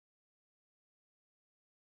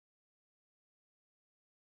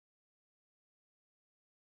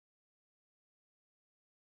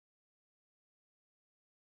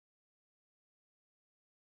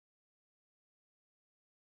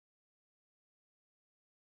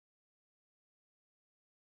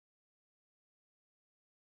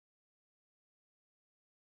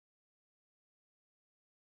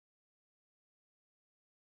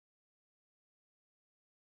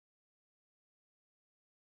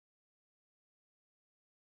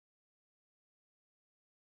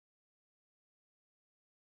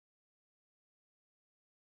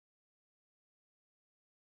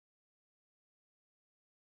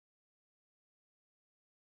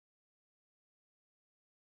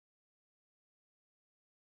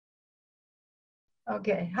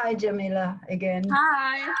Okay. Hi, Jamila, again.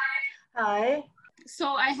 Hi. Hi.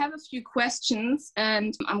 So I have a few questions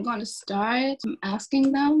and I'm going to start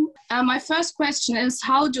asking them. My first question is,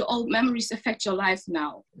 how do old memories affect your life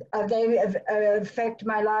now? They affect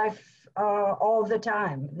my life all the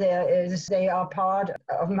time. They are part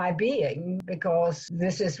of my being, because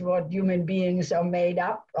this is what human beings are made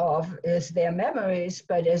up of, is their memories,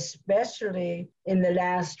 but especially in the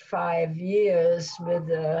last 5 years with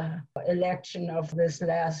the election of this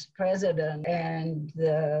last president and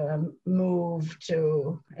the move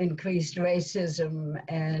to increased racism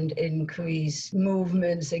and increased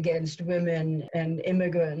movements against women and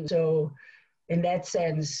immigrants. So in that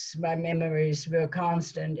sense, my memories were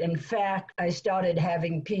constant. In fact, I started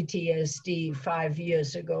having PTSD 5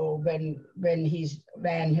 years ago when he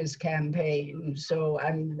ran his campaign. So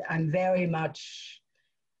I'm very much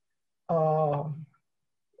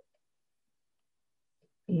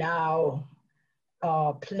now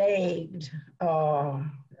plagued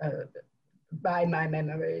by my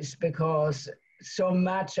memories, because so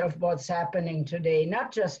much of what's happening today,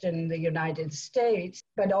 not just in the United States,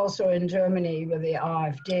 but also in Germany with the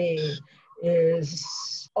AfD, is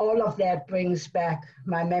all of that brings back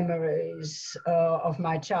my memories of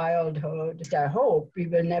my childhood. I hope we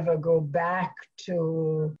will never go back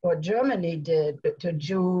to what Germany did to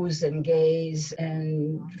Jews and gays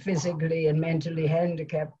and physically and mentally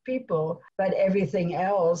handicapped people, but everything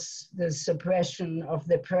else, the suppression of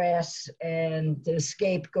the press and the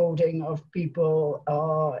scapegoating of people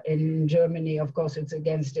in Germany, of course, it's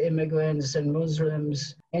against immigrants and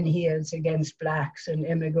Muslims, and here it's against Blacks and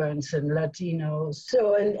immigrants and Latinos.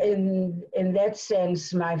 So in that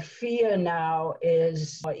sense, my fear now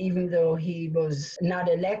is, even though he was not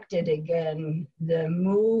elected again, the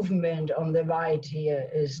movement on the right here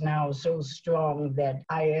is now so strong that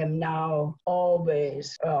I am now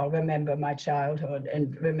always remember my childhood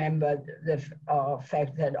and remember the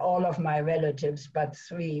fact that all of my relatives but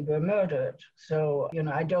 3 were murdered. So,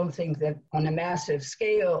 I don't think that on a massive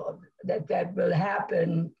scale that will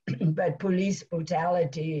happen, but police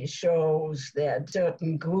brutality shows that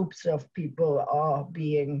certain groups of people are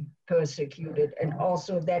being persecuted, and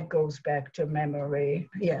also that goes back to memory.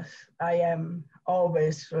 Yes, I am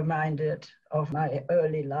always reminded of my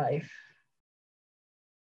early life.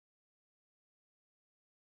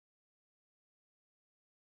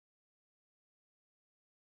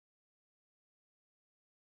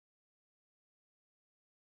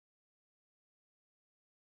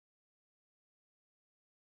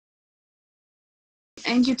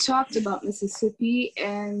 And you talked about Mississippi,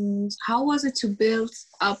 and how was it to build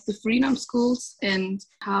up the freedom schools, and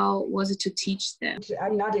how was it to teach them?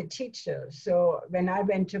 I'm not a teacher, so when I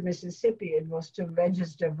went to Mississippi, it was to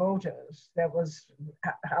register voters. That was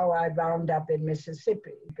how I wound up in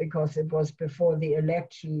Mississippi, because it was before the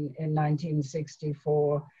election in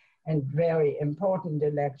 1964, and very important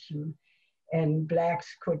election, and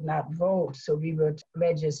Blacks could not vote, so we would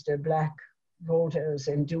register Black voters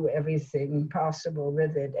and do everything possible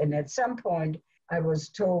with it. And at some point, I was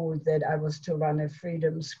told that I was to run a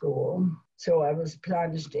freedom school. So I was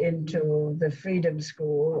plunged into the freedom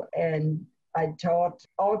school, and I taught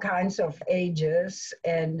all kinds of ages.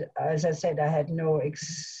 And as I said, I had no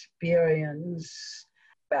experience,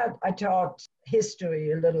 but I taught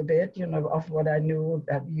history a little bit, of what I knew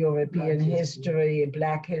about European history,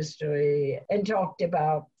 Black history, and talked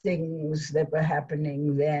about things that were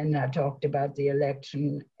happening then. I talked about the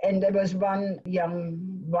election. And there was one young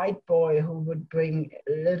white boy who would bring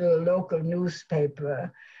a little local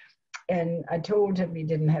newspaper. And I told him we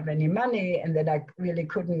didn't have any money and that I really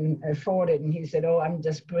couldn't afford it. And he said, "Oh, I'm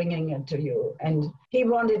just bringing it to you." And he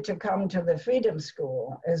wanted to come to the Freedom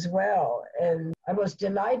School as well. And I was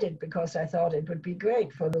delighted, because I thought it would be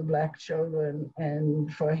great for the Black children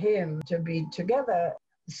and for him to be together.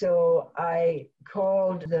 So I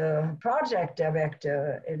called the project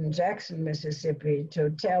director in Jackson, Mississippi, to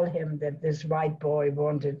tell him that this white boy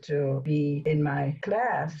wanted to be in my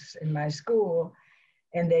class, in my school.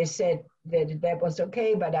 And they said that was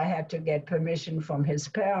okay, but I had to get permission from his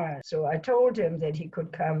parents. So I told him that he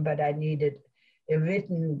could come, but I needed a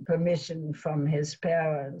written permission from his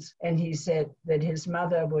parents. And he said that his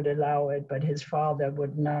mother would allow it, but his father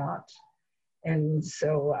would not. And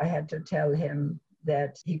so I had to tell him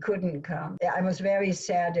that he couldn't come. I was very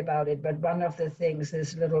sad about it, but one of the things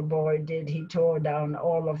this little boy did, he tore down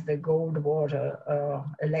all of the Goldwater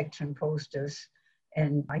election posters,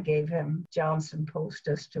 and I gave him Johnson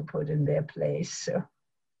posters to put in their place.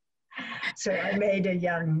 So I made a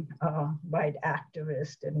young white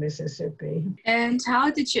activist in Mississippi. And how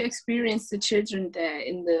did you experience the children there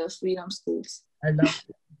in the freedom schools? I loved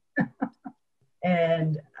it.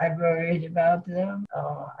 And I worried about them.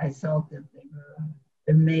 I thought that they were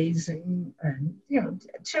amazing. And,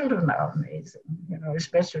 children are amazing,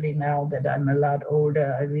 especially now that I'm a lot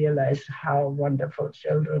older, I realize how wonderful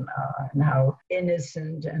children are and how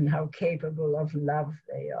innocent and how capable of love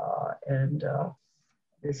they are. And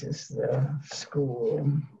this is the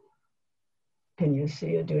school. Can you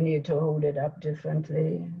see it? Do you need to hold it up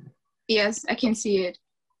differently? Yes, I can see it.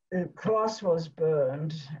 The cross was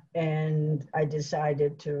burned, and I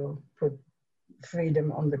decided to put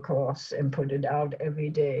freedom on the cross and put it out every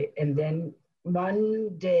day. And then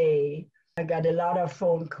one day, I got a lot of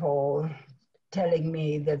phone calls telling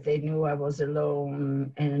me that they knew I was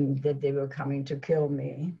alone and that they were coming to kill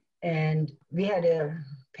me. And we had a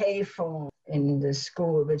payphone in the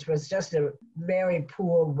school, which was just a very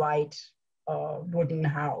poor white wooden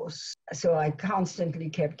house. So I constantly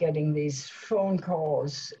kept getting these phone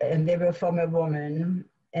calls, and they were from a woman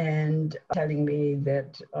and telling me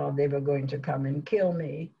that they were going to come and kill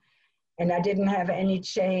me. And I didn't have any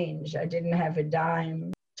change. I didn't have a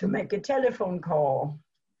dime to make a telephone call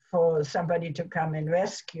for somebody to come and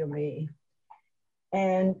rescue me.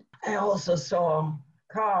 And I also saw a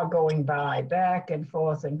car going by back and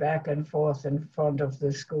forth in front of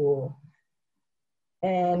the school.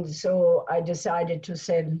 And so I decided to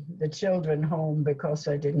send the children home because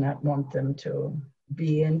I did not want them to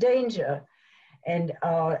be in danger. And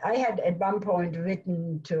I had at one point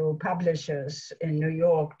written to publishers in New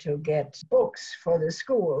York to get books for the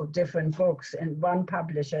school, different books. And one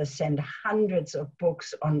publisher sent hundreds of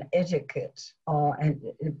books on etiquette. And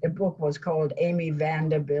a book was called Amy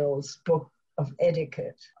Vanderbilt's Book of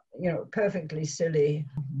Etiquette. Perfectly silly,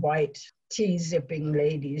 white, tea-zipping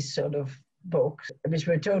ladies sort of books, which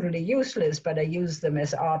were totally useless, but I used them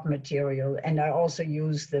as art material, and I also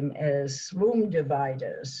used them as room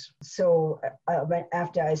dividers. So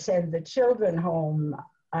after I sent the children home,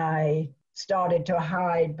 I started to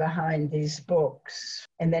hide behind these books.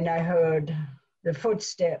 And then I heard the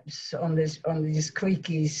footsteps on these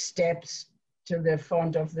creaky steps to the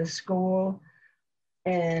front of the school.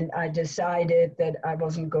 And I decided that I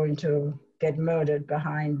wasn't going to get murdered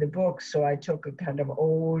behind the books. So I took a kind of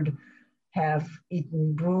old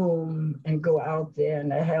half-eaten broom and go out there,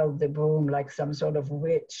 and I held the broom like some sort of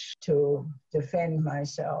witch to defend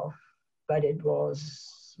myself. But it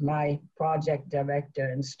was my project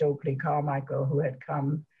director in Stokely Carmichael who had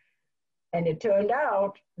come. And it turned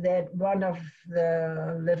out that one of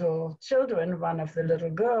the little children, one of the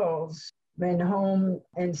little girls, went home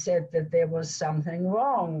and said that there was something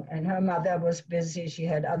wrong. And her mother was busy. She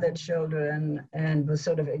had other children and was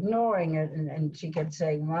sort of ignoring it. And she kept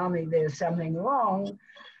saying, "Mommy, there's something wrong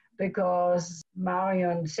because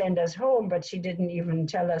Marion sent us home, but she didn't even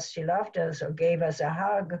tell us she loved us or gave us a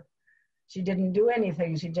hug. She didn't do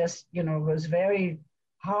anything. She just, was very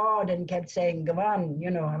hard and kept saying, go on,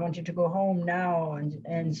 I want you to go home now."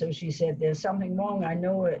 And so she said, "There's something wrong, I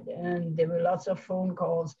know it." And there were lots of phone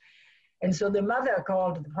calls. And so the mother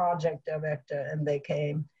called the project director, and they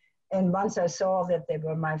came. And once I saw that they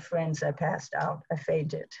were my friends, I passed out. I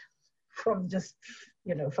fainted from just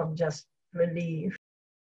relief.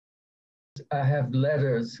 I have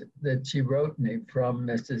letters that she wrote me from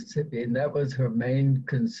Mississippi, and that was her main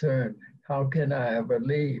concern. How can I ever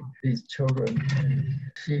leave these children? And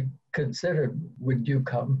she considered, would you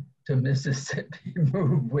come to Mississippi,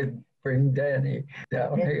 bring Danny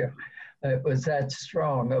down here? It was that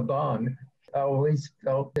strong a bond. I always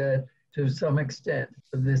felt that to some extent,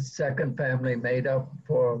 this second family made up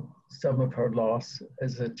for some of her loss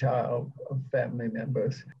as a child of family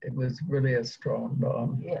members. It was really a strong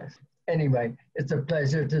bond. Yes. Anyway, it's a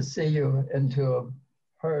pleasure to see you and to have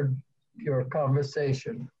heard your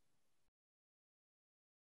conversation.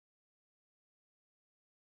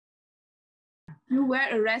 You were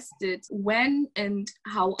arrested. When and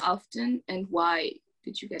how often and why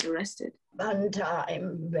did you get arrested? One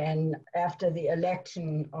time when, after the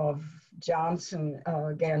election of Johnson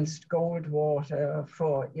against Goldwater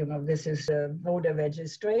for, this is a voter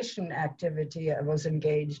registration activity I was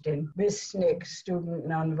engaged in with SNCC, Student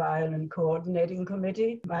Nonviolent Coordinating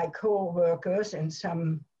Committee. My co-workers and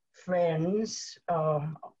some friends,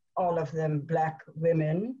 all of them Black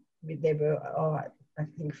women, they were, I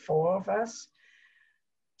think, 4 of us,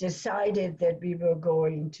 decided that we were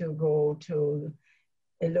going to go to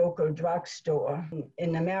a local drugstore.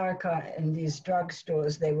 In America, in these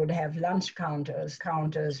drugstores, they would have lunch counters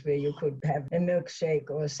where you could have a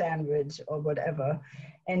milkshake or a sandwich or whatever.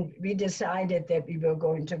 And we decided that we were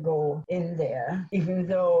going to go in there, even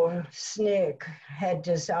though SNCC had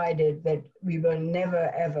decided that we were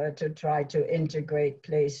never ever to try to integrate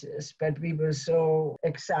places. But we were so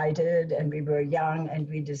excited and we were young and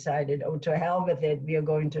we decided, oh, to hell with it, we are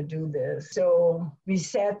going to do this. So we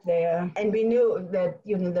sat there and we knew that,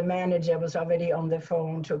 the manager was already on the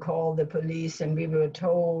phone to call the police, and we were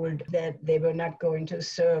told that they were not going to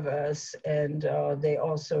serve us, and they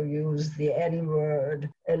also used the N-word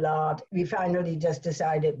a lot. We finally just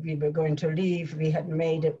decided we were going to leave. We had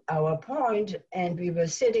made our point, and we were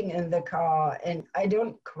sitting in the car, and I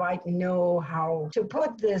don't quite know how to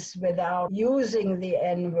put this without using the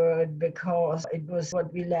N-word, because it was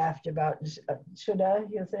what we laughed about. Should I,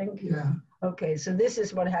 you think? Yeah. Okay, so this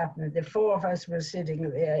is what happened. The four of us were sitting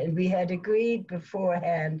there, and we had agreed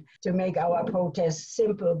beforehand to make our protest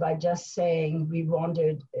simple by just saying we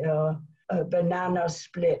wanted a banana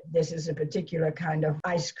split. This is a particular kind of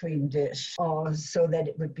ice cream dish, so that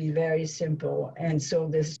it would be very simple. And so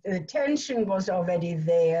the tension was already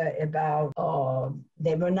there about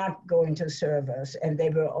they were not going to serve us, and they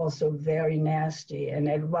were also very nasty. And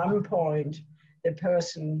at one point, the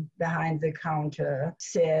person behind the counter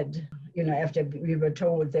said, after we were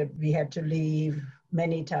told that we had to leave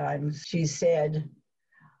many times, she said,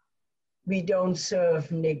 "We don't serve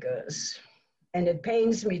niggers." And it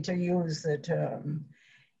pains me to use the term.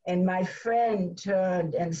 And my friend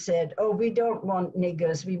turned and said, "Oh, we don't want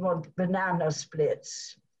niggers, we want banana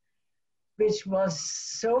splits," which was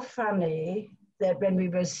so funny that when we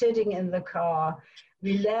were sitting in the car,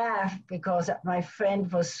 we laughed because my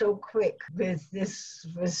friend was so quick with this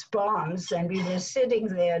response, and we were sitting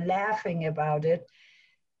there laughing about it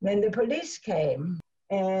when the police came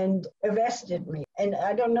and arrested me. And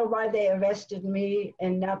I don't know why they arrested me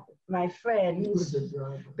and not my friends,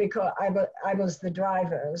 because I was the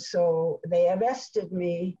driver. So they arrested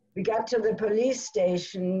me. We got to the police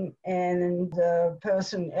station, and the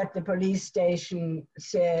person at the police station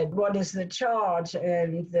said, "What is the charge?"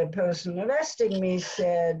 And the person arresting me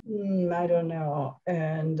said, "I don't know."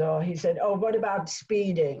 And he said, "Oh, what about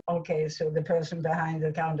speeding?" Okay, so the person behind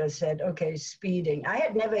the counter said, "Okay, speeding." I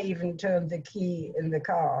had never even turned the key in the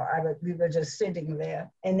car. We were just sitting there.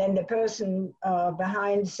 And then the person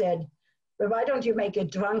behind said, "But why don't you make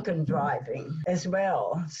it drunken driving as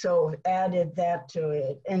well?" So added that to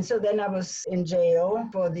it. And so then I was in jail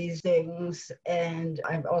for these things. And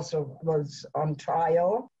I also was on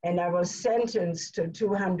trial. And I was sentenced to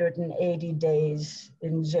 280 days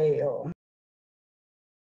in jail.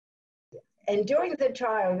 And during the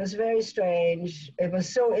trial, it was very strange. It was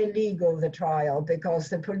so illegal, the trial, because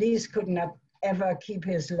the police could not ever keep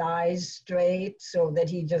his lies straight, so that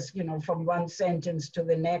he just, from one sentence to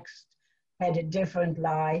the next, had a different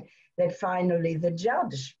lie, that finally the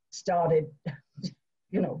judge started,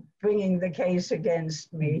 bringing the case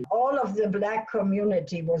against me. All of the Black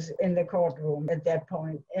community was in the courtroom at that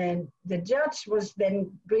point, and the judge was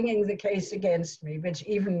then bringing the case against me, which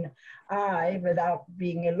even I, without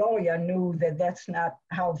being a lawyer, knew that that's not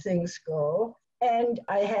how things go. And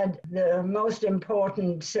I had the most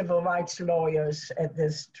important civil rights lawyers at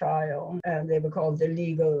this trial. They were called the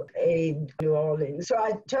Legal Aid New Orleans. So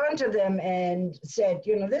I turned to them and said,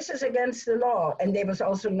 this is against the law. And there was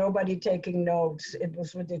also nobody taking notes. It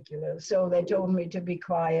was ridiculous. So they told me to be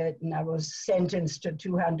quiet, and I was sentenced to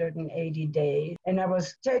 280 days. And I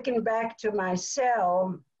was taken back to my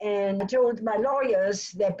cell, and I told my lawyers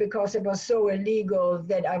that because it was so illegal,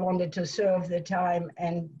 that I wanted to serve the time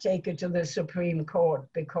and take it to the Supreme Court,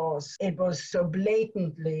 because it was so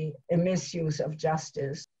blatantly a misuse of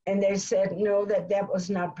justice. And they said, no, that was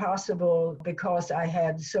not possible, because I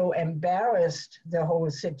had so embarrassed the whole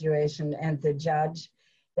situation and the judge,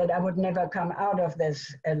 that I would never come out of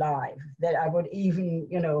this alive, that I would even,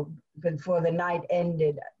 before the night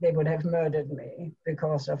ended, they would have murdered me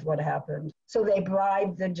because of what happened. So they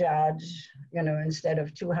bribed the judge, instead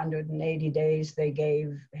of 280 days, they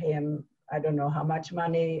gave him, I don't know how much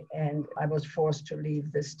money, and I was forced to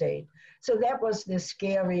leave the state. So that was the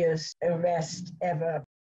scariest arrest ever.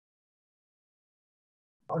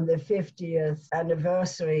 On the 50th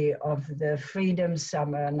anniversary of the Freedom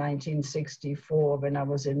Summer 1964, when I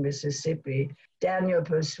was in Mississippi, Daniel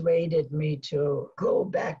persuaded me to go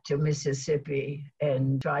back to Mississippi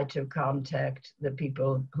and try to contact the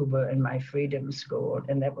people who were in my freedom school,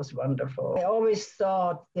 and that was wonderful. I always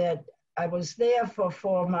thought that I was there for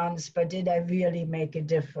 4 months, but did I really make a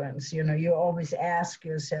difference? You always ask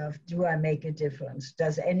yourself, do I make a difference?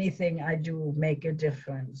 Does anything I do make a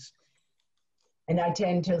difference? And I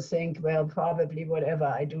tend to think, well, probably whatever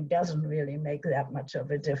I do doesn't really make that much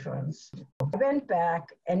of a difference. I went back,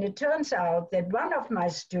 and it turns out that one of my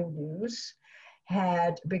students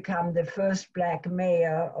had become the first Black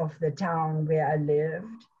mayor of the town where I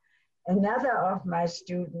lived. Another of my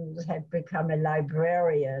students had become a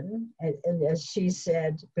librarian, and as she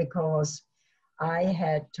said, because I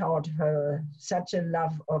had taught her such a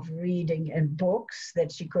love of reading and books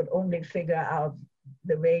that she could only figure out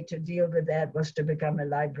the way to deal with that was to become a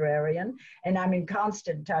librarian. And I'm in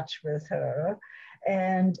constant touch with her.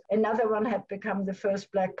 And another one had become the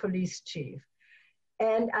first Black police chief.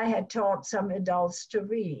 And I had taught some adults to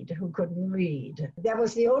read who couldn't read. That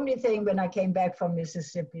was the only thing when I came back from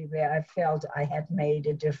Mississippi where I felt I had made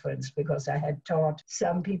a difference, because I had taught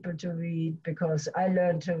some people to read, because I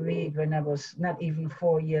learned to read when I was not even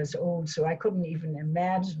 4 years old. So I couldn't even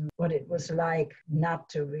imagine what it was like not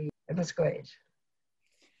to read. It was great.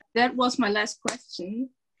 That was my last question.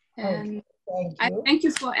 And thank you. I thank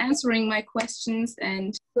you for answering my questions.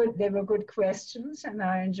 And good, they were good questions, and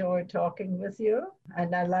I enjoyed talking with you.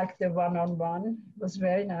 And I liked the one-on-one. It was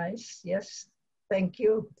very nice. Yes, thank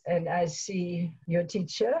you. And I see your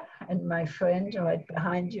teacher and my friend right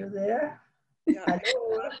behind you there. Yeah,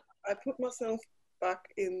 I put myself back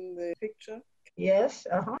in the picture. Yes.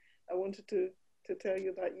 I wanted to tell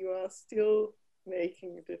you that you are still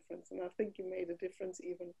making a difference, and I think you made a difference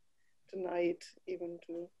even tonight, even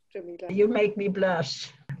to Jamila. You make me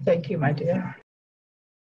blush. Thank you, my dear.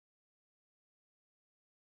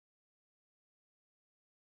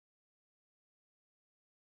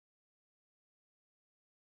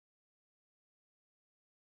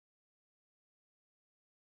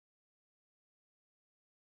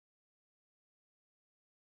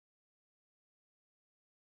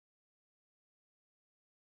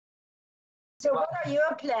 So what are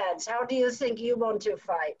your plans? How do you think you want to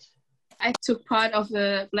fight? I took part of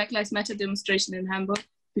the Black Lives Matter demonstration in Hamburg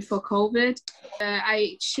before COVID.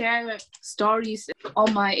 I share stories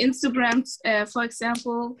on my Instagram, for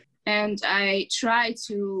example, and I try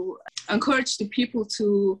to encourage the people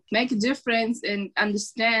to make a difference and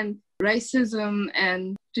understand racism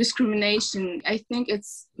and discrimination. I think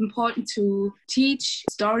it's important to teach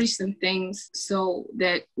stories and things so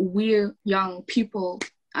that we young people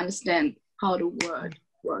understand how the word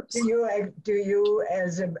works. Do you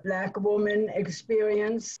as a Black woman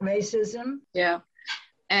experience racism? Yeah,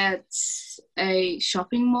 at a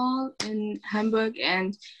shopping mall in Hamburg,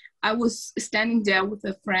 and I was standing there with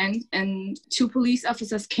a friend, and 2 police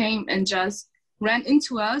officers came and just ran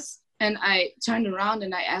into us, and I turned around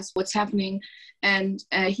and I asked what's happening, and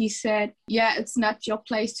he said, yeah, it's not your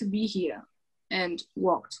place to be here, and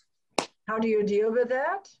walked. How do you deal with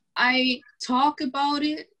that? I talk about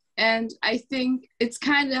it, and I think it's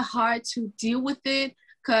kind of hard to deal with it,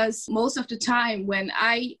 because most of the time when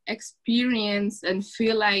I experience and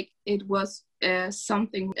feel like it was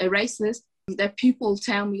something racist, that people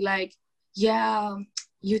tell me like, yeah,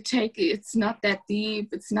 you take it, it's not that deep,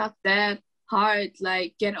 it's not that hard,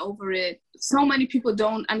 like get over it. So many people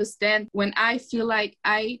don't understand when I feel like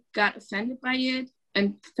I got offended by it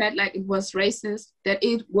and felt like it was racist, that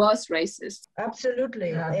it was racist.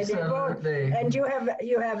 Absolutely. Absolutely. And you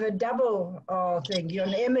have a double thing. You're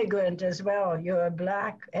an immigrant as well. You're a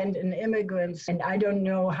Black and an immigrant. And I don't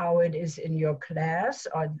know how it is in your class.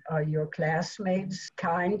 Are your classmates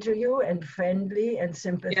kind to you and friendly and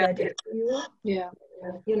sympathetic to you? Yeah.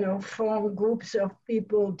 You know, form groups of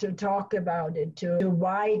people to talk about it, to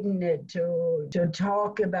widen it, to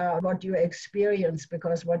talk about what you experience,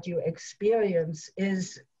 because what you experience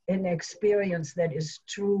is an experience that is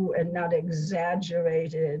true and not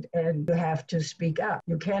exaggerated, and you have to speak up.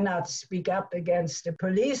 You cannot speak up against the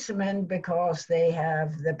policemen because they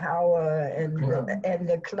have the power and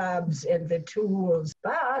the clubs and the tools,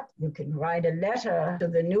 but you can write a letter to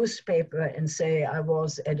the newspaper and say, I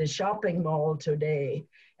was at a shopping mall today,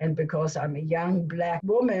 and because I'm a young Black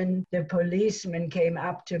woman, the policeman came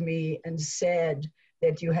up to me and said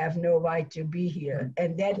that you have no right to be here.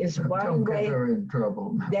 And that is one way. Don't get her in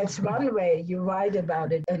trouble. That's one way you write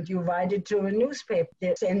about it, and you write it to a newspaper.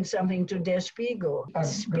 Send something to Der Spiegel.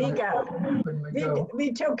 Speak out.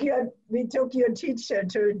 We took your teacher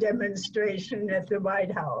to a demonstration at the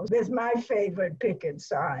White House with my favorite picket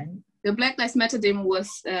sign. The Black Lives Matter demo was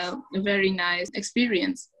a very nice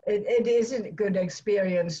experience. It is a good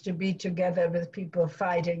experience to be together with people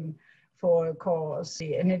fighting for a cause,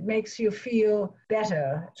 and it makes you feel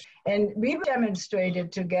better. And we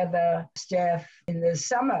demonstrated together, Steph, in the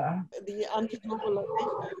summer. The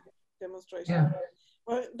anti-globalization demonstration. Yeah.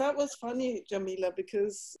 Well, that was funny, Jamila,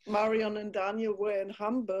 because Marion and Daniel were in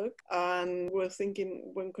Hamburg and were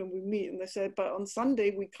thinking, when can we meet? And they said, but on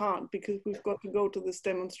Sunday we can't because we've got to go to this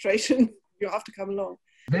demonstration. You have to come along.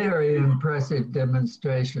 Very impressive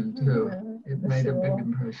demonstration, too. Yeah, it made a big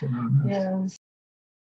impression on us. Yes.